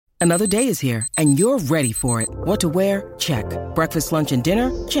Another day is here, and you're ready for it. What to wear? Check. Breakfast, lunch, and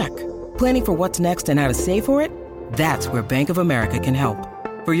dinner? Check. Planning for what's next and how to save for it? That's where Bank of America can help.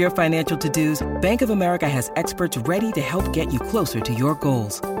 For your financial to-dos, Bank of America has experts ready to help get you closer to your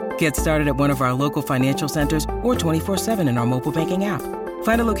goals. Get started at one of our local financial centers or 24/7 in our mobile banking app.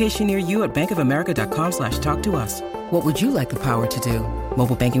 Find a location near you at bankofamerica.com/talktous. What would you like the power to do?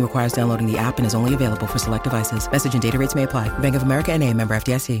 Mobile banking requires downloading the app and is only available for select devices. Message and data rates may apply. Bank of America N.A., member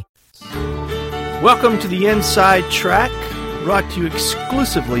FDIC. Welcome to the Inside Track, brought to you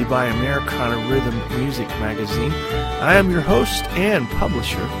exclusively by Americana Rhythm Music Magazine. I am your host and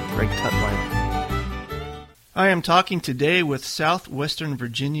publisher, Greg Tutwiler. I am talking today with Southwestern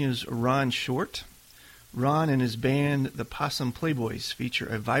Virginia's Ron Short. Ron and his band, the Possum Playboys, feature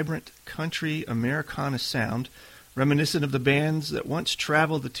a vibrant country Americana sound reminiscent of the bands that once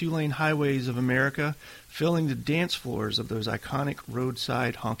traveled the two-lane highways of America, filling the dance floors of those iconic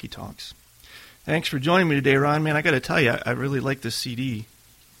roadside honky-tonks. Thanks for joining me today, Ron. Man, I got to tell you, I really like this CD.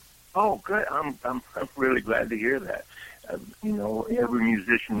 Oh, good. I'm really glad to hear that. Every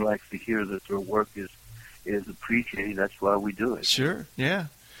musician likes to hear that their work is appreciated. That's why we do it. Sure, yeah.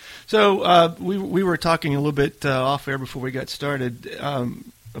 So we were talking a little bit off air before we got started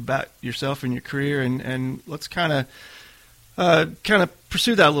about yourself and your career, and let's kind of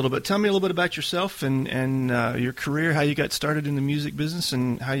pursue that a little bit. Tell me a little bit about yourself and your career, how you got started in the music business,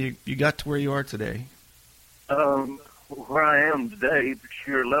 and how you got to where you are today. Where I am today,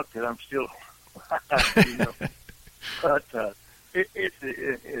 sheer luck that I'm still, but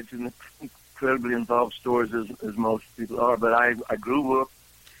it's an incredibly involved story as most people are. But I grew up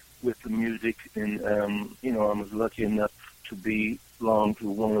with the music, and I was lucky enough to belong to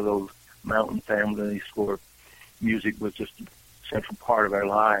one of those mountain families where music was just a central part of our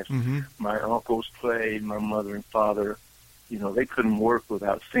lives. Mm-hmm. My uncles played, my mother and father, they couldn't work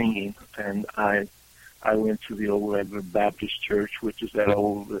without singing, and I went to the old regular Baptist church, which is that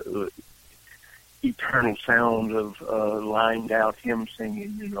old eternal sound of lined out hymn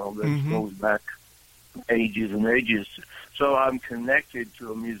singing, that mm-hmm. goes back ages and ages. So I'm connected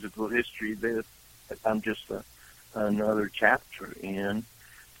to a musical history that I'm just another chapter in.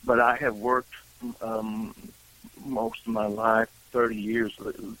 But I have worked most of my life, 30 years.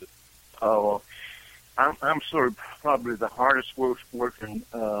 I'm sort of probably the hardest working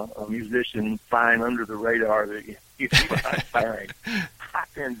musician flying under the radar that you might find.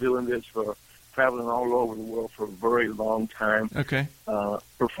 I've been doing this traveling all over the world for a very long time. Okay.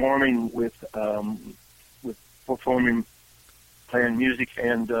 Performing playing music,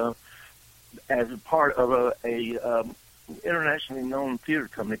 and as a part of a internationally known theater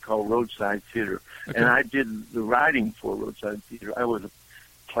company called Roadside Theater. Okay. And I did the writing for Roadside Theater. I was a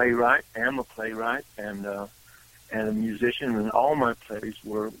playwright, am a playwright, and a musician, and all my plays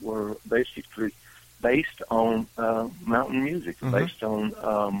were basically based on mountain music, mm-hmm. based on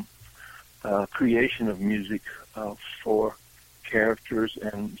creation of music for characters,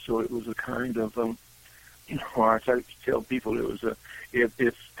 and so it was a kind of I try to tell people it was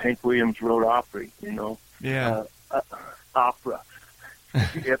if Hank Williams wrote opera, yeah, opera.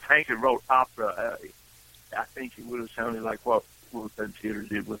 If Hank had wrote opera, I think it would have sounded like what Roadside Theater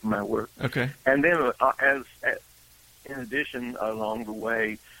did with my work. Okay. And then, in addition, along the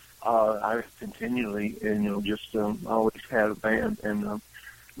way, I continually, just always had a band and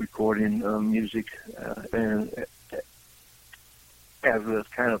recording music and as a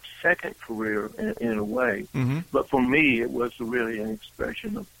kind of second career in a way. Mm-hmm. But for me, it was really an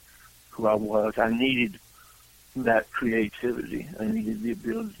expression of who I was. I needed that creativity. I needed the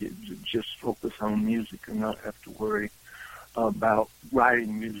ability to just focus on music and not have to worry about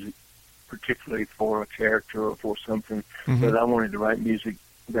writing music, particularly for a character or for something. Mm-hmm. But I wanted to write music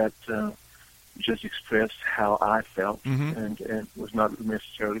that just expressed how I felt, mm-hmm. and was not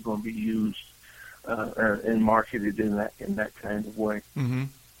necessarily going to be used and marketed in that kind of way. Mm-hmm.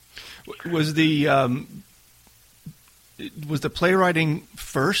 Was the playwriting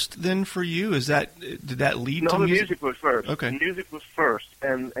first then for you? Did that lead to music? No, the music was first. Okay. The music was first,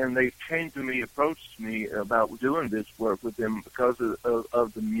 and they came to me, approached me about doing this work with them because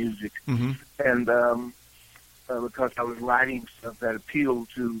of the music, mm-hmm. and because I was writing stuff that appealed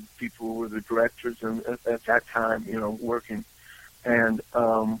to people who were the directors and at that time, working, and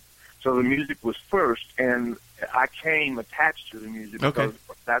so the music was first, and I came attached to the music because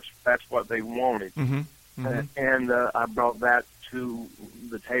that's what they wanted. Mm-hmm. Mm-hmm. And I brought that to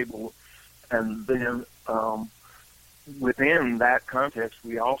the table, and then within that context,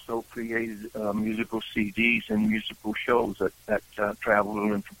 we also created musical CDs and musical shows that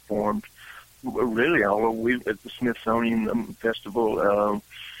traveled and performed really all over. We at the Smithsonian Festival,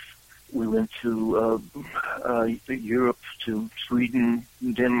 We went to Europe, to Sweden,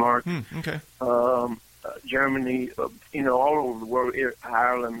 Denmark, Okay. Germany, all over the world,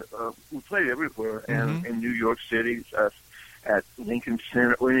 Ireland. We played everywhere, and in New York City, at Lincoln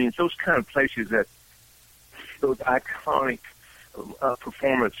Center. I mean, those kind of places, those iconic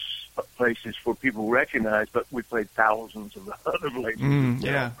performance places where people recognize, but we played thousands of other places.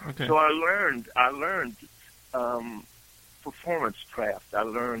 Yeah, okay. So I learned performance craft. I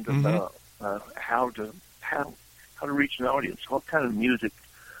learned about how to reach an audience, what kind of music,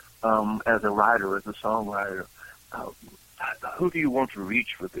 as a writer, as a songwriter, who do you want to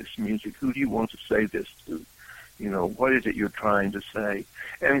reach with this music? Who do you want to say this to? What is it you're trying to say?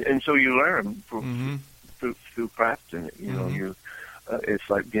 And so you learn through practicing it. You it's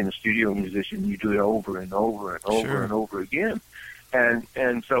like being a studio musician. You do it over and over and over and over again.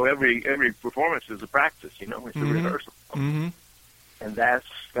 And so every performance is a practice, it's a rehearsal. And that's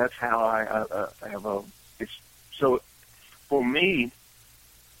how I have it's so for me,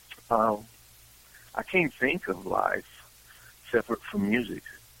 I can't think of life separate from music.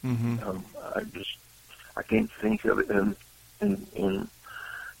 I can't think of it, and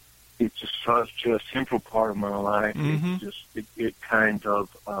it's just such a central part of my life. It kind of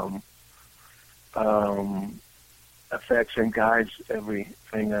affects and guides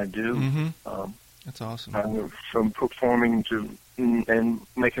everything I do. That's awesome. From performing to and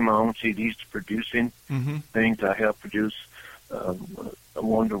making my own CDs to producing things. I helped produce a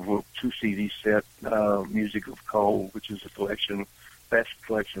wonderful 2 CD set, Music of Cole, which is best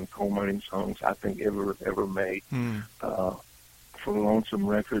collection of coal mining songs I think ever made, for Lonesome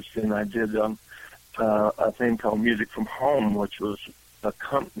Records. Then I did a thing called Music from Home, which was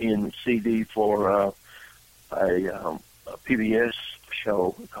accompanying CD for a PBS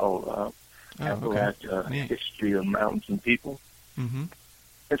show called Appalachia History of Mountains and People.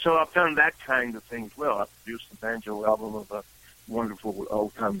 And so I've done that kind of thing as well. I produced a banjo album of a wonderful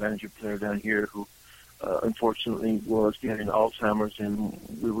old-time banjo player down here who unfortunately was getting Alzheimer's, and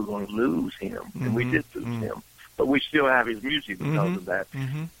we were going to lose him. And we did lose him. But we still have his music because of that.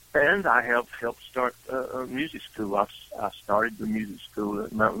 And I have helped start a music school. I started the music school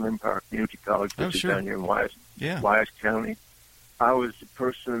at Mountain Empire Community College, which is down here in Wise County. I was the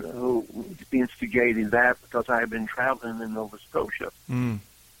person who instigated that because I had been traveling in Nova Scotia.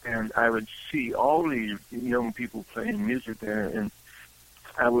 And I would see all these young people playing music there, and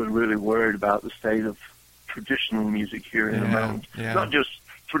I was really worried about the state of traditional music here in the mountains. Not just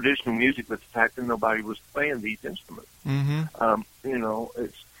traditional music, but the fact that nobody was playing these instruments.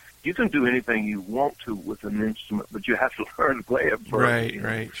 You can do anything you want to with an instrument, but you have to learn to play it first.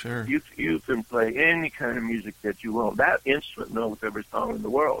 Right, sure. You can play any kind of music that you want. That instrument knows every song in the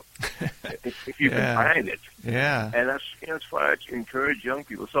world, if you can find it. And that's why I encourage young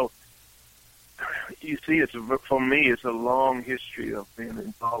people. So, you see, for me, it's a long history of being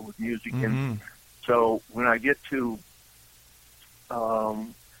involved with music. And so when I get to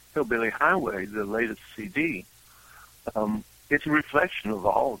Hillbilly Highway, the latest CD, it's a reflection of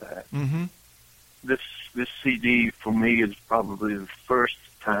all that. This CD, for me, is probably the first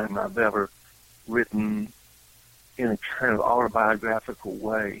time I've ever written in a kind of autobiographical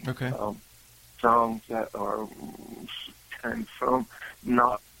way. Songs that are kind of from,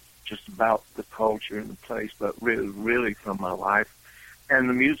 not just about the culture and the place, but really from my life. And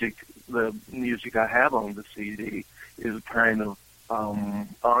the music I have on the CD is a kind of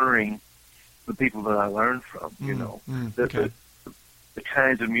honoring the people that I learned from, the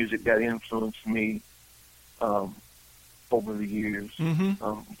kinds of music that influenced me over the years,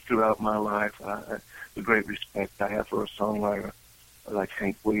 throughout my life. The great respect I have for a songwriter like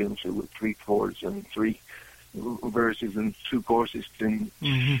Hank Williams, who with 3 chords and 3 verses and 2 choruses can,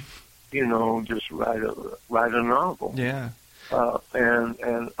 just write a novel. But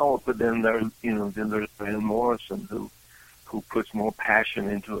then there's Van Morrison who puts more passion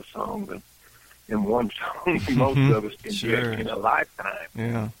into a song than in one song. Most of us can get in a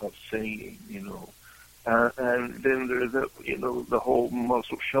lifetime of singing, and then there's the whole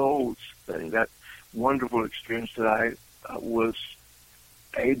Muscle Shoals thing, that wonderful experience that I was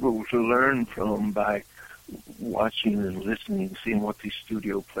able to learn from by watching and listening, seeing what these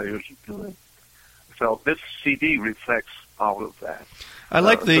studio players are doing. So this CD reflects all of that. I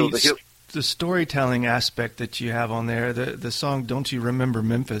like the storytelling aspect that you have on there. The song "Don't You Remember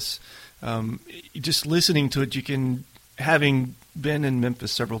Memphis." Just listening to it, you can, having been in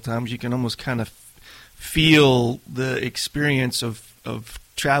Memphis several times, you can almost kind of feel the experience of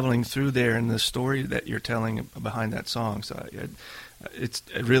traveling through there and the story that you're telling behind that song. So it's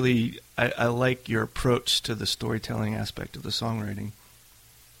really, I like your approach to the storytelling aspect of the songwriting.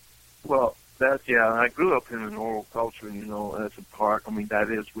 Well, I grew up in an oral culture, as a part. I mean, that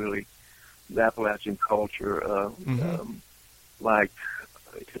is really the Appalachian culture, like,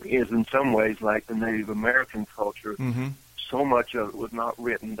 is in some ways like the Native American culture. Mm-hmm. So much of it was not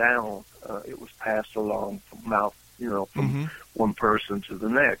written down. It was passed along from mouth, from one person to the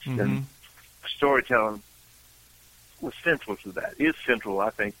next. And storytelling was central to that. Is central,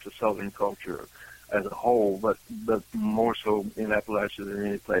 I think, to Southern culture as a whole, but more so in Appalachia than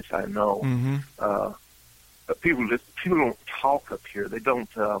any place I know. People don't talk up here. They don't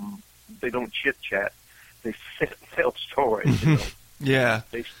chit chat. They tell stories. Yeah,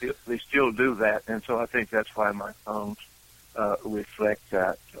 they still do that, and so I think that's why my songs reflect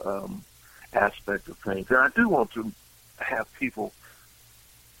that aspect of things. And I do want to have people.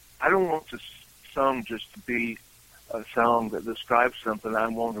 I don't want the song just to be a song that describes something. I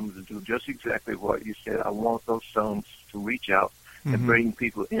want them to do just exactly what you said. I want those songs to reach out and bring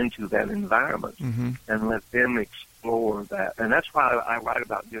people into that environment and let them explore that. And that's why I write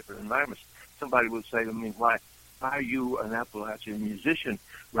about different environments. Somebody would say to me, why are you, an Appalachian musician,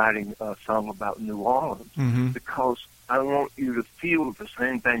 writing a song about New Orleans? Because I want you to feel the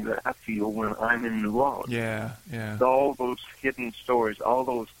same thing that I feel when I'm in New Orleans. Yeah. All those hidden stories, all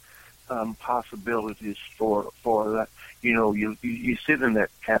those possibilities for that. You sit in that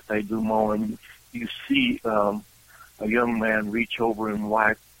Café Du Monde and you see a young man reach over and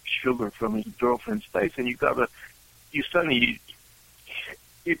wipe sugar from his girlfriend's face, and you've got a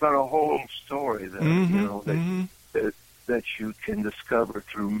whole story that that you can discover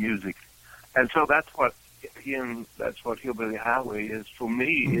through music. And so that's what Hillbilly Highway is for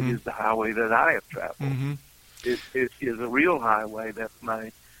me. It is the highway that I have traveled. It is a real highway that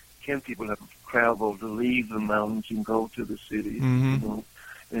my kin people have traveled to leave the mountains and go to the cities,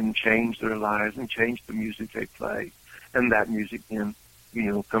 and change their lives and change the music they play. And that music then,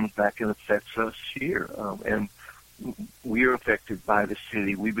 comes back and affects us here. And we are affected by the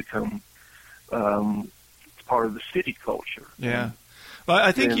city. We become part of the city culture. Yeah. Well,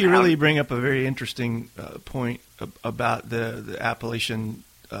 I think you really bring up a very interesting point about the Appalachian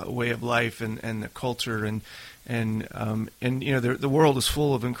way of life and the culture and the world is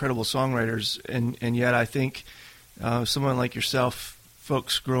full of incredible songwriters, and yet I think someone like yourself,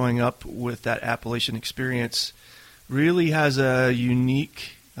 folks growing up with that Appalachian experience, really has a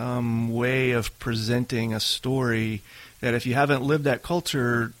unique way of presenting a story that if you haven't lived that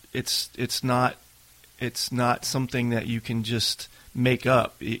culture, it's not something that you can just make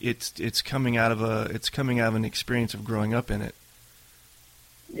up. It's coming out of an experience of growing up in it.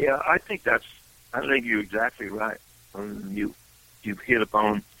 Yeah, I think you're exactly right. You've hit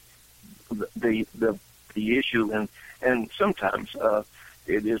upon the issue, and sometimes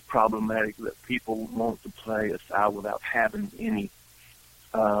it is problematic that people want to play a style without having any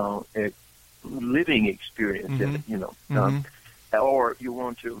living experience in it, or you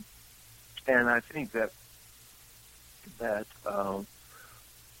want to. And I think that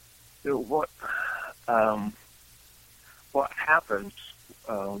what happens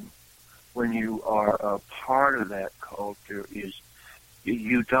when you are a part of that culture is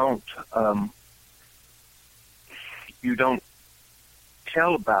you don't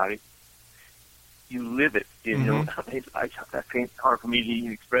tell about it. You live it. It's hard for me to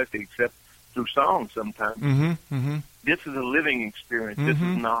even express it except through songs sometimes. This is a living experience. This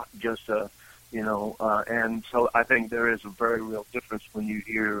is not just and so I think there is a very real difference when you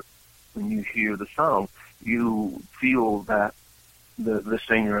hear the song. You feel that the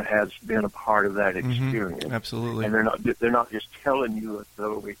singer has been a part of that experience. Absolutely. And they're not just telling you a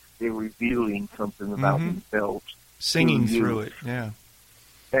story, they're revealing something about themselves. Singing through it, yeah.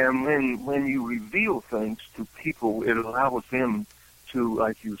 And when you reveal things to people, it allows them to,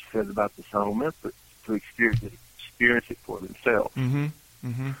 like you said about the song Memphis, to experience it for themselves.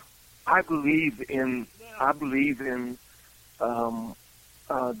 I believe in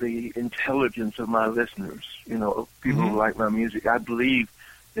the intelligence of my listeners. People who like my music. I believe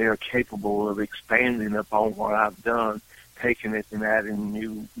they are capable of expanding upon what I've done, taking it and adding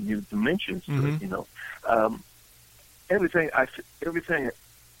new dimensions to it. Everything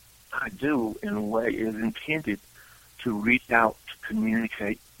I do in a way is intended to reach out, to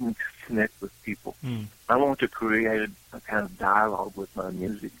communicate, and to connect with people. I want to create a kind of dialogue with my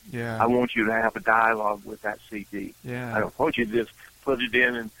music. Yeah. I want you to have a dialogue with that CD. Yeah. I don't want you to just put it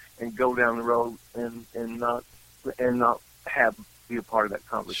in and go down the road and not be a part of that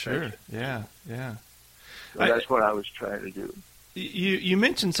conversation. Sure. Yeah. So that's what I was trying to do. You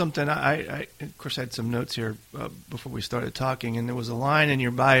mentioned something. I of course had some notes here before we started talking, and there was a line in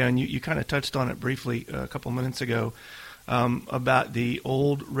your bio, and you kind of touched on it briefly a couple minutes ago about the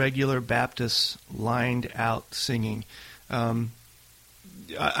old regular Baptist lined out singing.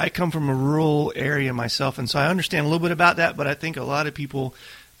 I come from a rural area myself, and so I understand a little bit about that, but I think a lot of people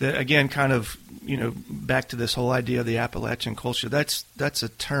that, again, kind of, back to this whole idea of the Appalachian culture, that's a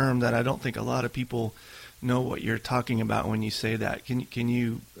term that I don't think a lot of people know what you're talking about when you say that. Can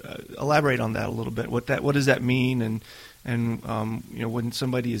you elaborate on that a little bit? What does that mean? And when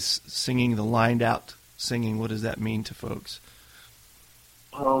somebody is singing the lined out singing, what does that mean to folks?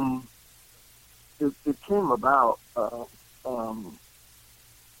 It came about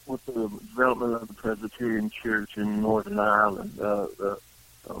with the development of the Presbyterian Church in Northern Ireland. The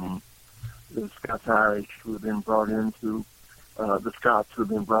Scots-Irish who had been brought into the Scots who had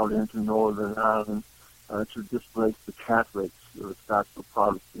been brought into Northern Ireland to displace the Catholics. The Scots were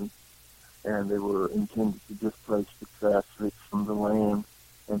Protestants, and they were intended to displace the Catholics from the land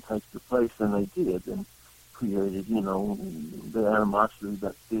and take their place, and they did, and created, the animosity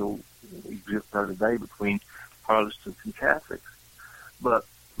that still exists today between Protestants and Catholics. But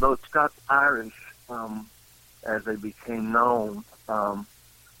those Scots-Irish, as they became known,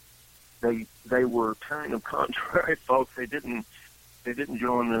 they were kind of contrary folks. They didn't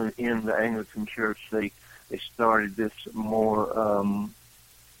join in the Anglican Church. They started this more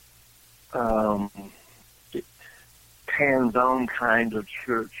hands-on kind of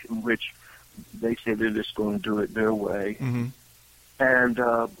church in which they said they're just going to do it their way. Mm-hmm. And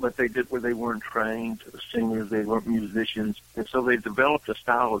but they did where they weren't trained singers, they weren't musicians, and so they developed a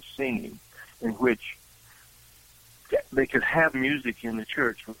style of singing in which they could have music in the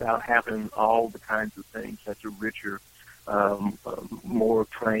church without having all the kinds of things that the richer, more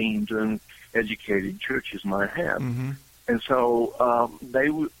trained and educated churches might have. Mm-hmm. And so they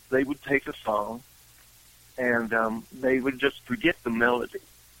would take a song, and they would just forget the melody.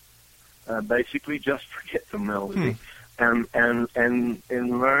 Basically, just forget the melody, and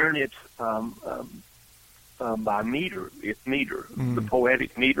learn it by meter. It's meter, the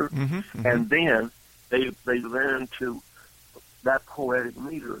poetic meter, and then they learn to that poetic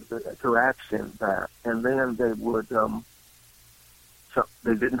meter to accent that, and then they would. So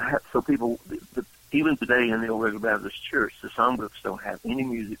they didn't have. So people, even today in the Old Regular Baptist Church, the songbooks don't have any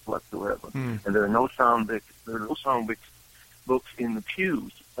music whatsoever, and there are no songbooks. There are no songbooks in the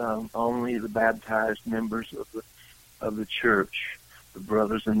pews. Only the baptized members of the church, the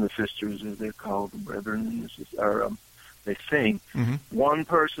brothers and the sisters, as they're called, the brethren and the sisters, they sing. Mm-hmm. One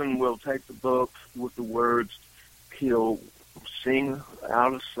person will take the book with the words. He'll sing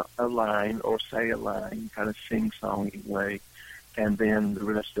out a line or say a line, kind of sing-songy way, and then the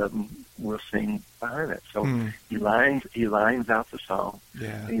rest of them will sing behind it. So he lines out the song.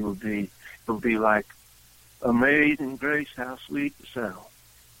 Yeah. It'll be like, Amazing Grace, how sweet the sound.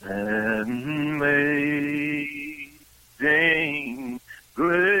 Amazing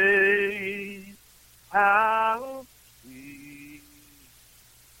Grace, how sweet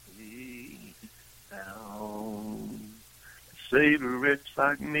the sound. Save a wretch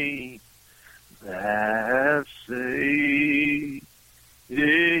like me, that saved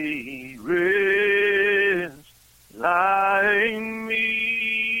a wretch like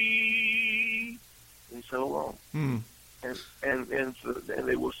me, and so on. And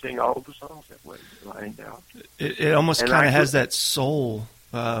they will sing all the songs that way, lined out. It almost kind of has that soul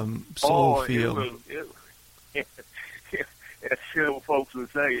feel. As several folks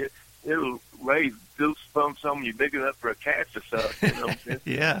would say, it'll raise goosebumps on you big enough for a cat to suck. You know what I'm saying?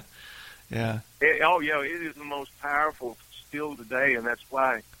 Yeah. It is the most powerful still today, and that's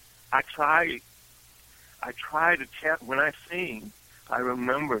why I try to tell when I sing. I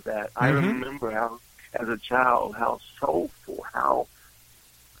remember that. I remember how, as a child, how soulful, how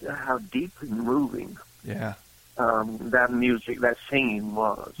deeply moving, that music, that singing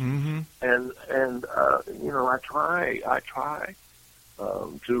was. Mm-hmm. And I try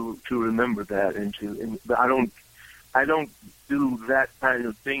to remember that, but I don't do that kind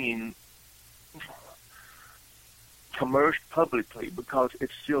of singing publicly, because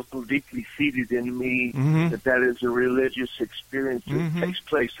it's still so deeply seated in me that is a religious experience that takes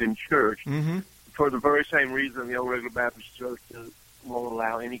place in church. For the very same reason the Old Regular Baptist Church won't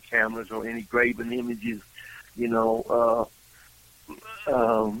allow any cameras or any graven images, in the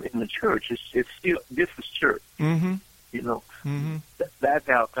church. It's still, this is church. That's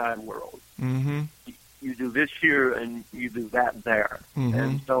outside world. You do this here and you do that there,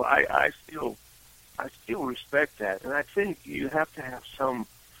 and so I still respect that, and I think you have to have some.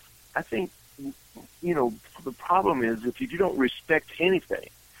 I think the problem is if you don't respect anything,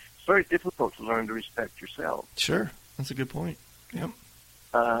 it's very difficult to learn to respect yourself. Sure, that's a good point. Yep.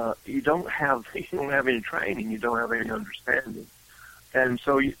 you don't have any training, you don't have any understanding, and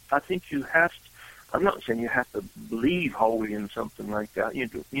so I think you have to. I'm not saying you have to believe wholly in something like that,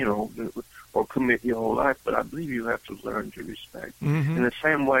 or commit your whole life, but I believe you have to learn to respect. Mm-hmm. In the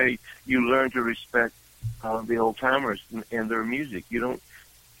same way, you learn to respect the old timers and their music. You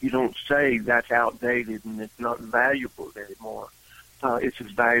don't say that's outdated and it's not valuable anymore. It's as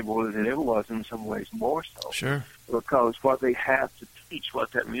valuable as it ever was, in some ways more so. Sure. Because what they have to teach,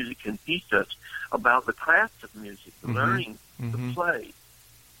 what that music can teach us about the craft of music, Mm-hmm. learning Mm-hmm. to play.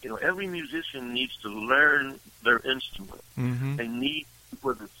 Every musician needs to learn their instrument. Mm-hmm. They need,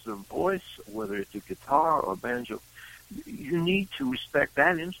 whether it's a voice, whether it's a guitar or banjo, you need to respect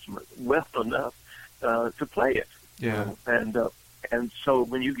that instrument well enough to play it. Yeah. And so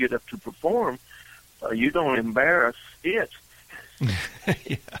when you get up to perform, you don't embarrass it.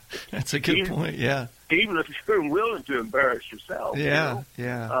 Yeah, that's a good point. Yeah. Even if you're willing to embarrass yourself. Yeah.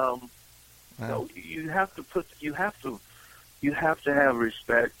 Yeah. Wow. So you have to have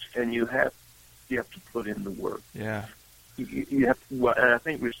respect, and you have to put in the work. Yeah. You have to, and I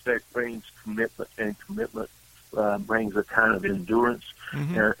think respect brings commitment, and commitment brings a kind of endurance.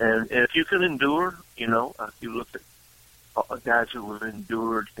 Mm-hmm. And if you can endure, if you look at guys who have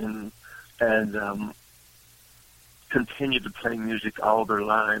endured and continue to play music all their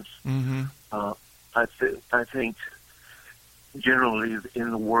lives, Mm-hmm. I think generally in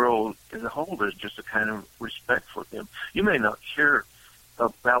the world as a whole, there's just a kind of respect for them. You may not care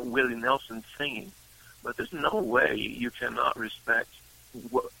about Willie Nelson singing, but there's no way you cannot respect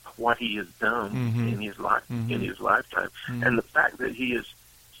what he has done Mm-hmm. in his life, Mm-hmm. in his lifetime, Mm-hmm. and the fact that he is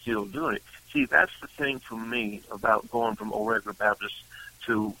still doing it. See, that's the thing for me about going from Old Regular Baptist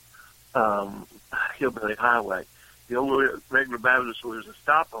to Hillbilly Highway. The Old Regular Baptist was a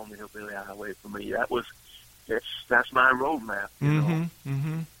stop on the Hillbilly Highway for me. That's my roadmap. Mm-hmm.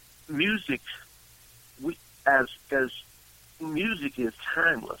 Mm-hmm. Music, as music is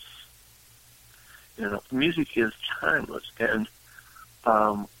timeless. Music is timeless, and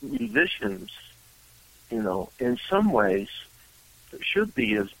musicians, in some ways, should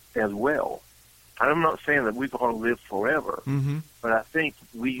be as well. I'm not saying that we're going to live forever, Mm-hmm. but I think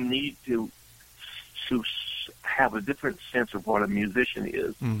we need to have a different sense of what a musician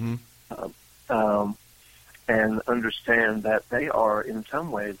is. Mm-hmm. And understand that they are in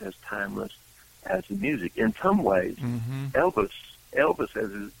some ways as timeless as the music. In some ways, Mm-hmm.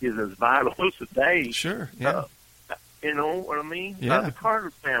 Elvis is as vital as today. Sure. Yeah. You know what I mean? Yeah. The Carter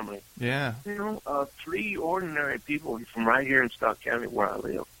family. Yeah. Three ordinary people from right here in Scott County where I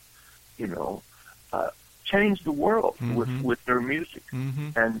live, changed the world Mm-hmm. with their music. Mm-hmm.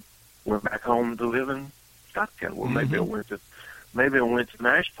 And went back home to live in Scott County. Well, maybe I Mm-hmm. went to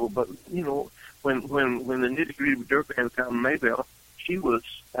Nashville, but when the Nitty Gritty Dirt Band found Maybelle, she was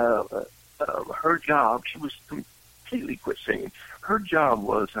her job. She was completely quit singing. Her job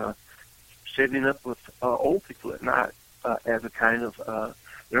was sitting up with old people at night as a kind of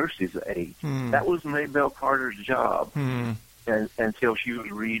nurse's aide. Mm. That was Maybelle Carter's job, Mm. and until she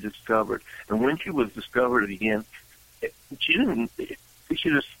was rediscovered. And when she was discovered again, she didn't. She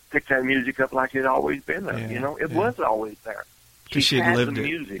just picked that music up like it had always been there. Yeah, It was always there. She had lived the it.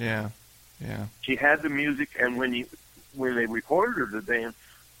 music. Yeah. Yeah. She had the music, and when they recorded her the band,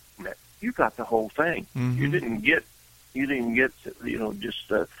 you got the whole thing. Mm-hmm. You didn't get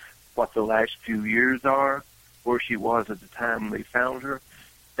just what the last few years are, where she was at the time they found her.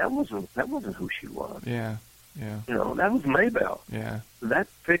 That wasn't who she was. Yeah. Yeah. That was Maybelle. Yeah. That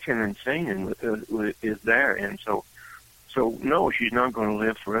picking and singing is there, and so no, she's not going to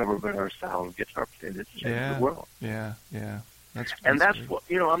live forever. But her style of guitar playing has changed the world. Yeah. Yeah. That's That's what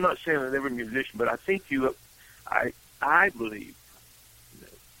I'm not saying that every musician, but I think I believe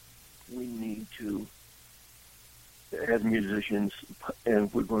that we need to, as musicians, and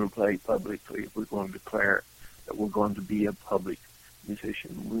if we're going to play publicly, if we're going to declare that we're going to be a public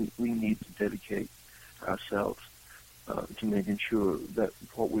musician, we need to dedicate ourselves to making sure that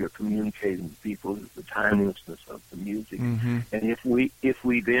what we are communicating to people is the timelessness of the music. Mm-hmm. And if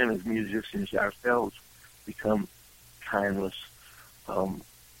we then, as musicians ourselves, become timeless,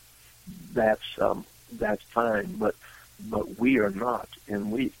 that's fine. But we are not,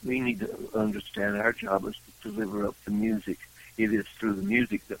 and we need to understand our job is to deliver up the music. It is through the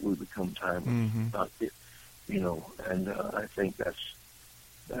music that we become timeless, Mm-hmm. not it. And I think that's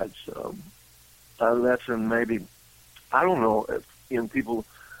a lesson. Maybe I don't know if people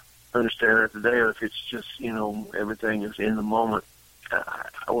understand that today, or if it's just everything is in the moment.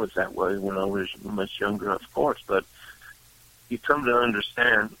 I was that way when I was much younger, of course, but you come to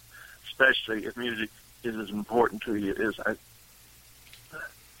understand, especially if music is as important to you as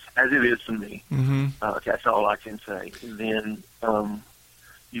as it is to me. Mm-hmm. That's all I can say. Then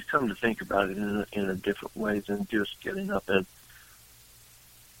you come to think about it in a different way than just getting up and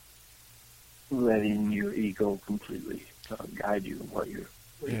letting your ego completely guide you in what you're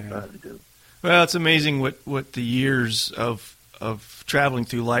trying to do. Well, it's amazing what the years of traveling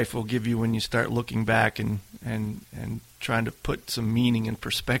through life will give you when you start looking back and trying to put some meaning and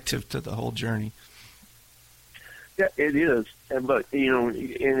perspective to the whole journey. Yeah, it is, but and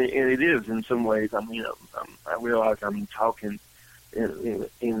it is in some ways. I mean, I realize I'm talking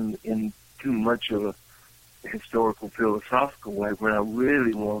in too much of a historical, philosophical way when I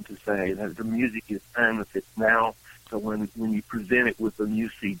really want to say that the music is timeless. It's now. So when you present it with a new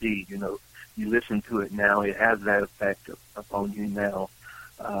CD, you listen to it now, it has that effect upon you now,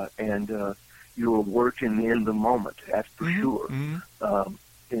 and you're working in the moment. That's for sure. Mm-hmm.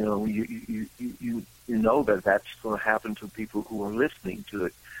 You know that that's going to happen to people who are listening to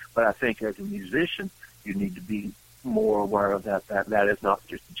it. But I think as a musician, you need to be more aware of that is not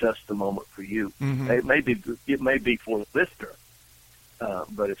just the moment for you. Mm-hmm. It may be for the listener,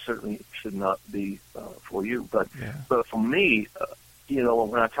 but it certainly should not be for you. But for me,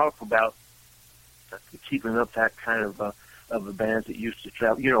 when I talk about keeping up that kind of the bands that used to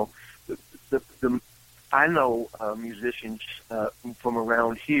travel, I know musicians from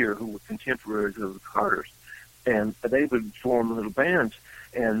around here who were contemporaries of the Carters, and they would form little bands,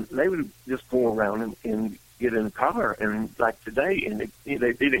 and they would just go around and get in a car, and like today, and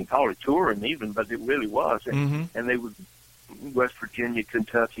they didn't call it touring even, but it really was, and they would West Virginia,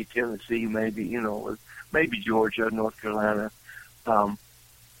 Kentucky, Tennessee, maybe maybe Georgia, North Carolina,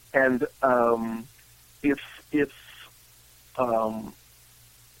 and if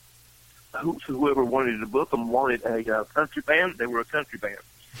whoever wanted to book them wanted a country band, they were a country band.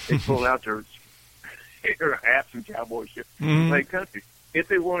 They pulled out their hats and cowboy shit and played country. If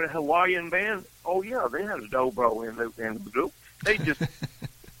they wanted a Hawaiian band, they had a dobro in the group. They just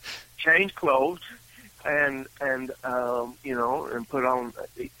changed clothes and put on.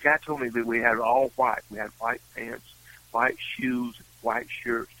 The guy told me that we had all white. We had white pants, white shoes, white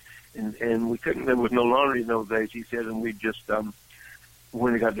shirts, and we couldn't. There was no laundry in those days, he said, and we just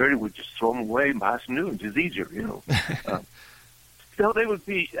when they got dirty, we'd just throw them away and buy some new ones. It's easier, So they would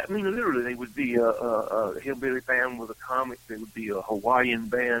be, literally, they would be a hillbilly band with a comic. They would be a Hawaiian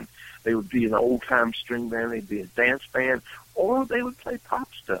band. They would be an old-time string band. They'd be a dance band. Or they would play pop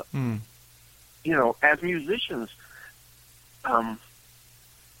stuff. As musicians,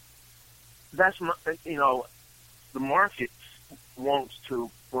 that's not, the market wants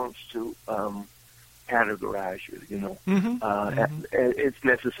to categorize you, it's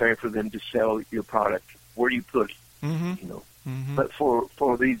necessary for them to sell your product. Where do you put it, But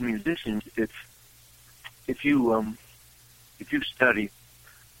for these musicians, if you study,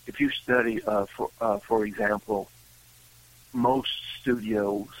 for example, most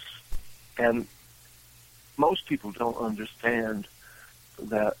studios, and most people don't understand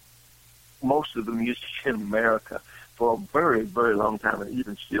that most of the music in America for a very, very long time, and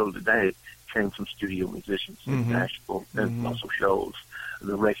even still today, came from studio musicians in Nashville and also shows.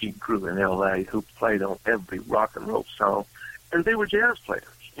 The Wrecking Crew in L.A. who played on every rock and roll song, and they were jazz players.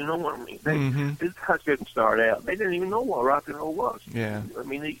 You know what I mean? These guys didn't start out. They didn't even know what rock and roll was. Yeah.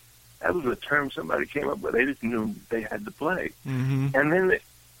 That was a term somebody came up with. They just knew they had to play. And then,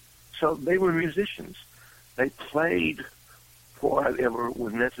 so they were musicians. They played whatever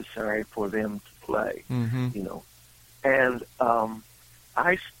was necessary for them to play. And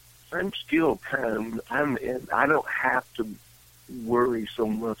I'm still I don't have to worry so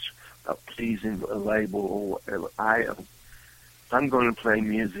much about pleasing a label or whatever. I'm going to play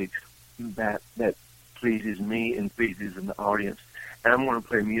music that pleases me and pleases the audience, and I'm going to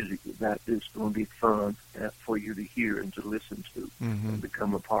play music that is going to be fun for you to hear and to listen to and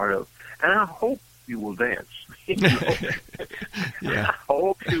become a part of. And I hope you will dance. Yeah. I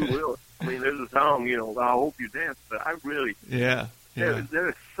hope you will. There's a song, I hope you dance, but I really there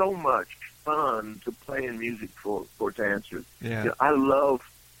is so much fun to playing music for dancers. Yeah. I love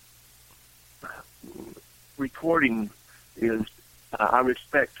recording. I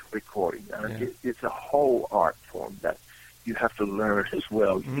respect recording. It's a whole art form that you have to learn as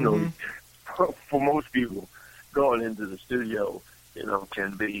well. For most people, going into the studio,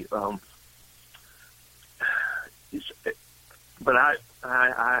 can be. But I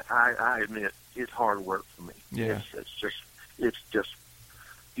admit it's hard work for me. Yeah. It's just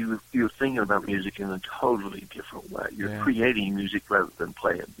you're thinking about music in a totally different way. You're creating music rather than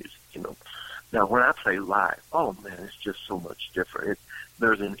playing music. Now, when I play live, oh man, it's just so much different.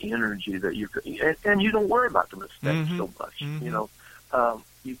 There's an energy that and you don't worry about the mistakes so much.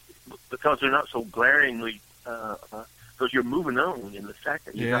 because they're not so glaringly, because you're moving on in the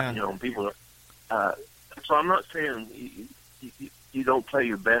second. Yeah. People are. So I'm not saying you don't play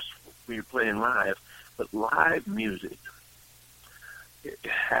your best when you're playing live, but live music, it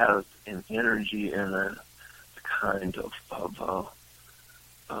has an energy and a kind of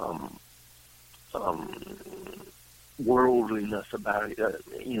worldliness about it.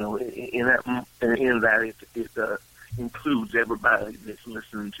 In that it includes everybody that's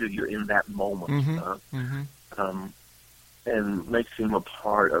listening to you in that moment, and makes him a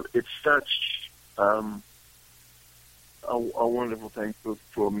part of it. It's such a wonderful thing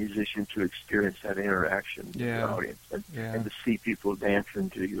for a musician to experience that interaction with the audience and to see people dancing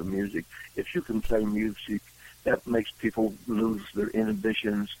to your music. If you can play music that makes people lose their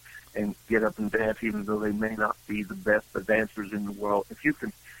inhibitions and get up and dance, even though they may not be the best dancers in the world, if you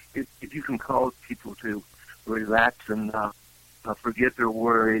can cause people to relax and forget their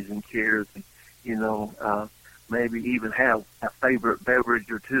worries and cares, and maybe even have a favorite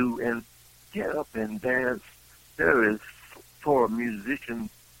beverage or two and get up and dance. There is, for a musician,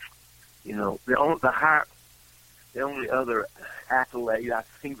 the only other accolade I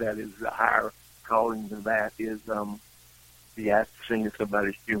think that is the higher calling than that is the act to sing at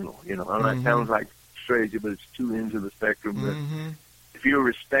somebody's funeral. I know it sounds like crazy, but it's two ends of the spectrum. But if you're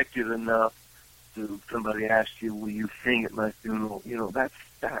respected enough to somebody asks you, will you sing at my funeral? That's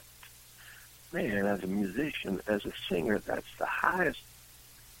that. Man, as a musician, as a singer, that's the highest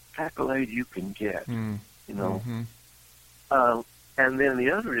accolade you can get. And then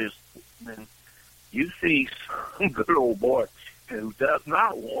the other is, when you see some good old boy who does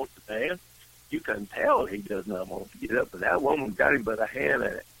not want to dance, you can tell he does not want to get up, but that woman got him by the hand,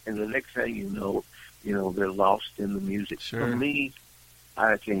 and the next thing you know, they're lost in the music. Sure. For me,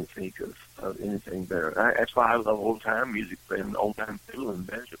 I can't think of anything better. That's why I love old-time music and old-time fiddle and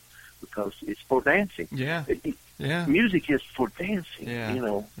banjo, because it's for dancing. Yeah. Music is for dancing.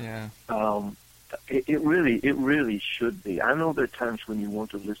 Yeah. It really should be. I know there are times when you want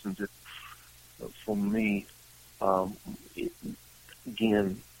to listen to. For me, again,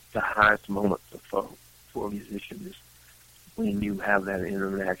 the highest moment for a musician is when you have that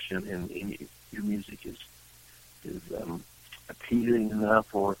interaction and your music is appealing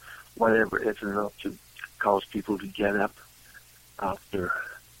enough, or whatever, it's enough to cause people to get up off their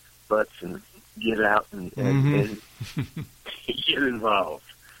butts and get out and get involved.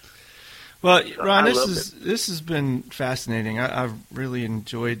 Well, Ron, this has been fascinating. I've really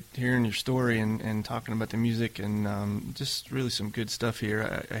enjoyed hearing your story and talking about the music, and just really some good stuff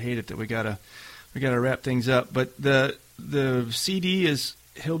here. I hate it that we gotta wrap things up, but the CD is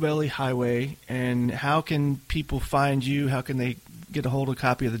Hillbilly Highway. And how can people find you? How can they get a hold of a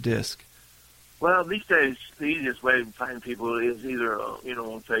copy of the disc? Well, these days the easiest way to find people is either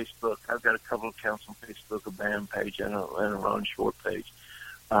on Facebook. I've got a couple of accounts on Facebook, a band page and a Ron Short page.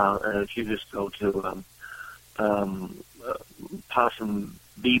 And if you just go to Possum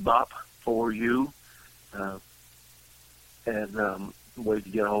Bebop for you, and way to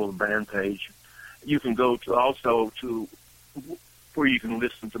get a hold of the band page. You can go to where you can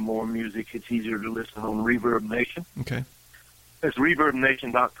listen to more music. It's easier to listen on Reverb Nation. Okay. It's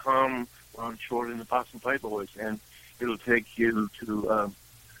ReverbNation.com, Ron Short and the Possum Playboys, and it'll take you to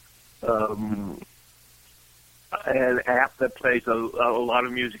an app that plays a lot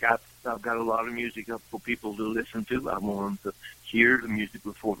of music. I've got a lot of music up for people to listen to. I want them to hear the music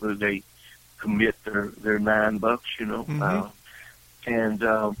before they commit their $9,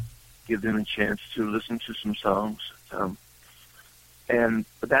 and give them a chance to listen to some songs. But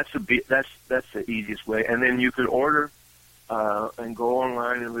that's the easiest way. And then you could order and go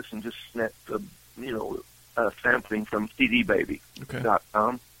online and listen to sampling from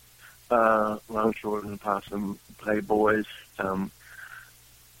CDBaby.com. Ron Short and Possum Playboys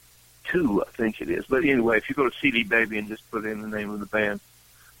 2, I think it is. But anyway, if you go to CD Baby and just put in the name of the band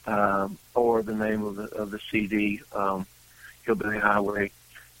or the name of the CD, Hillbilly Highway,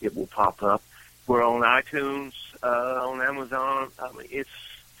 it will pop up. We're on iTunes, on Amazon. I mean, it's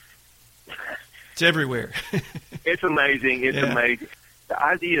everywhere. It's amazing. It's amazing. The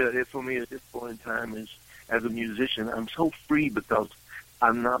idea for me at this point in time is, as a musician, I'm so free because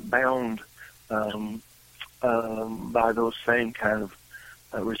I'm not bound by those same kind of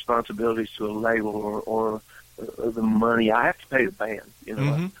responsibilities to a label or the money. I have to pay the band.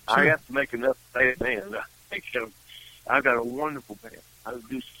 Sure. I have to make enough to pay a band. I've got a wonderful band.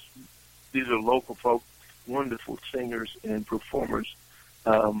 These are local folk, wonderful singers and performers.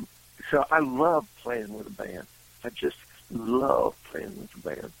 So I love playing with a band. I just love playing with a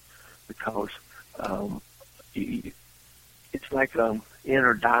band because it's like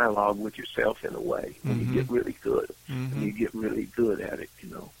inner dialogue with yourself in a way, and Mm-hmm. you get really good, Mm-hmm. and you get really good at it,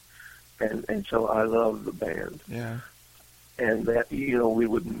 and so I love the band, Yeah. and that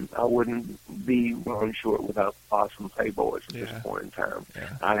I wouldn't be Ron Short without Awesome Playboys at Yeah. this point in time. Yeah.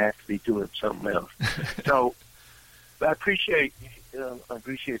 I'd have to be doing something else. So I appreciate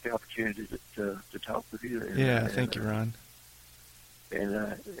the opportunity to talk with you. Yeah, thank you, Ron.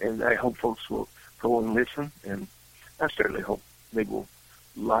 And I hope folks will go and listen, and I certainly hope they will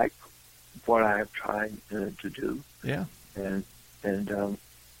like what I have tried to do. Yeah. And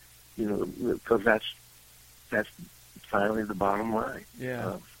because that's finally the bottom line.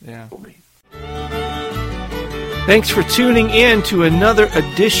 Yeah. Yeah. For me. Thanks for tuning in to another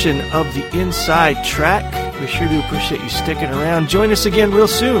edition of the Inside Track. We sure do appreciate you sticking around. Join us again real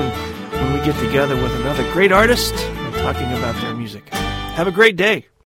soon when we get together with another great artist and talking about their music. Have a great day.